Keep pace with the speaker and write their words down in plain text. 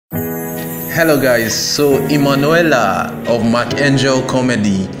Hello guys, so Emmanuella of Angel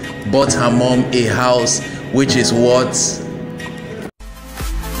Comedy bought her mom a house which is worth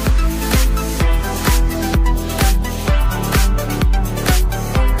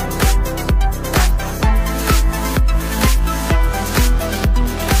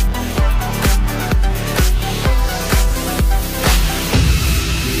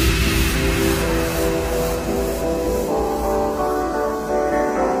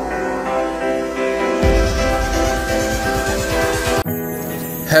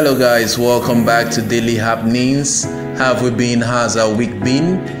Hello guys, welcome back to Daily Happenings. How have we been? How's our week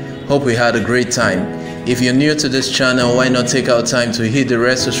been? Hope we had a great time. If you're new to this channel, why not take out time to hit the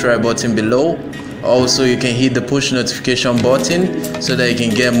red subscribe button below? Also, you can hit the push notification button so that you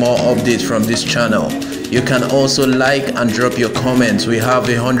can get more updates from this channel. You can also like and drop your comments. We have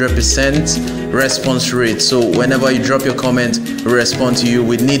 100% response rate, so whenever you drop your comment, we respond to you.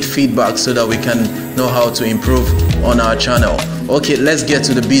 We need feedback so that we can know how to improve on our channel. Okay, let's get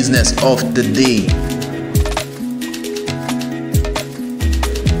to the business of the day.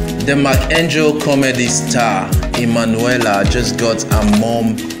 The Angel Comedy star Emmanuella just got her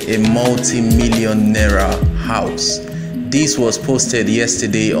mom a multi-million Naira house. This was posted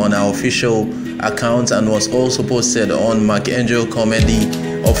yesterday on our official account and was also posted on Angel Comedy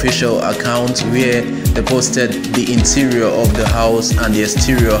official account, where they posted the interior of the house and the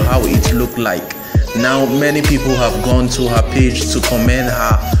exterior, how it looked like. Now many people have gone to her page to commend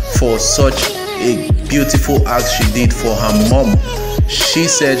her for such a beautiful act she did for her mom. She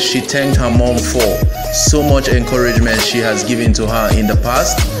said she thanked her mom for so much encouragement she has given to her in the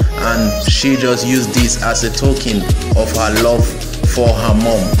past, and she just used this as a token of her love for her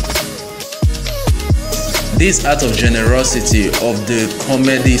mom. This act of generosity of the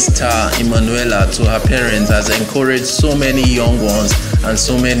comedy star Emmanuella to her parents has encouraged so many young ones and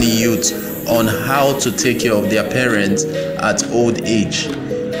so many youths on how to take care of their parents at old age.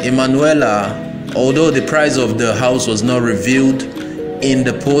 Emmanuella, although the price of the house was not revealed in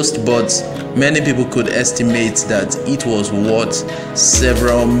the post, but many people could estimate that it was worth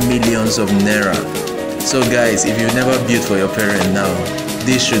several millions of Naira. So guys, if you've never built for your parent now,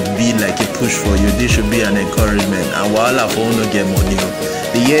 this should be like a push for you. This should be an encouragement. And while for no get money,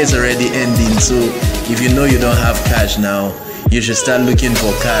 the year is already ending, so if you know you don't have cash now, you should start looking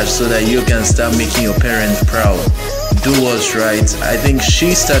for cash so that you can start making your parents proud. Do what's right. I think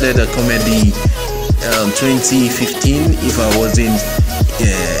she started a comedy 2015, if I wasn't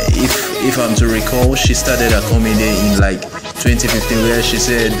if I'm to recall. She started a comedy in like 2015, where she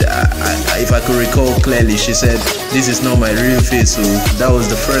said, if I could recall clearly, she said, "This is not my real face." So that was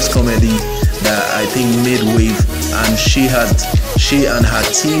the first comedy that I think made wave, and she and her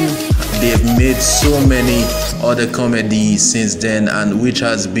team, they've made so many other comedies since then, and which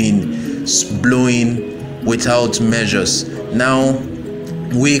has been blowing without measures. Now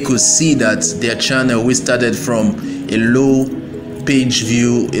we could see that their channel, we started from a low page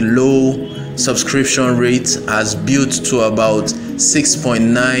view, a low subscription rate, has built to about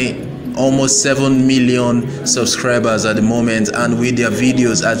 6.9, almost 7 million subscribers at the moment, and with their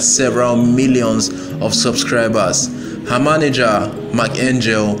videos at several millions of subscribers. Her manager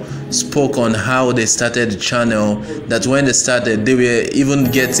Angel spoke on how they started the channel, that when they started, they were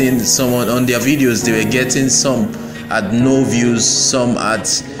even getting someone on their videos, they were getting some at no views, some at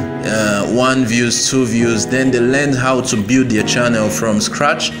 1 views, 2 views. Then they learned how to build their channel from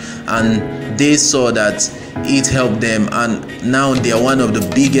scratch, and they saw that it helped them, and now they are one of the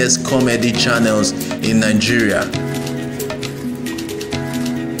biggest comedy channels in Nigeria.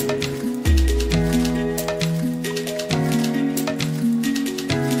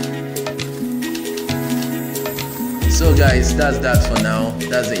 So guys, that's that for now.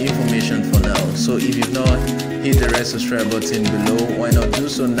 That's the information for now. So if you've not hit the red subscribe button below, why not do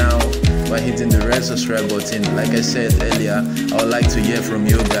so now by hitting the red subscribe button? Like I said earlier, I would like to hear from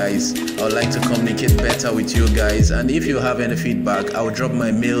you guys. I would like to communicate better with you guys, and if you have any feedback, I'll drop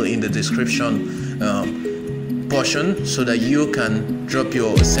my mail in the description portion so that you can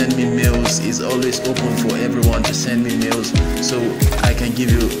send me mails. It's always open for everyone to send me mails, so I can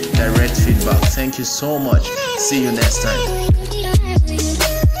give you direct feedback. Thank you so much. See you next time.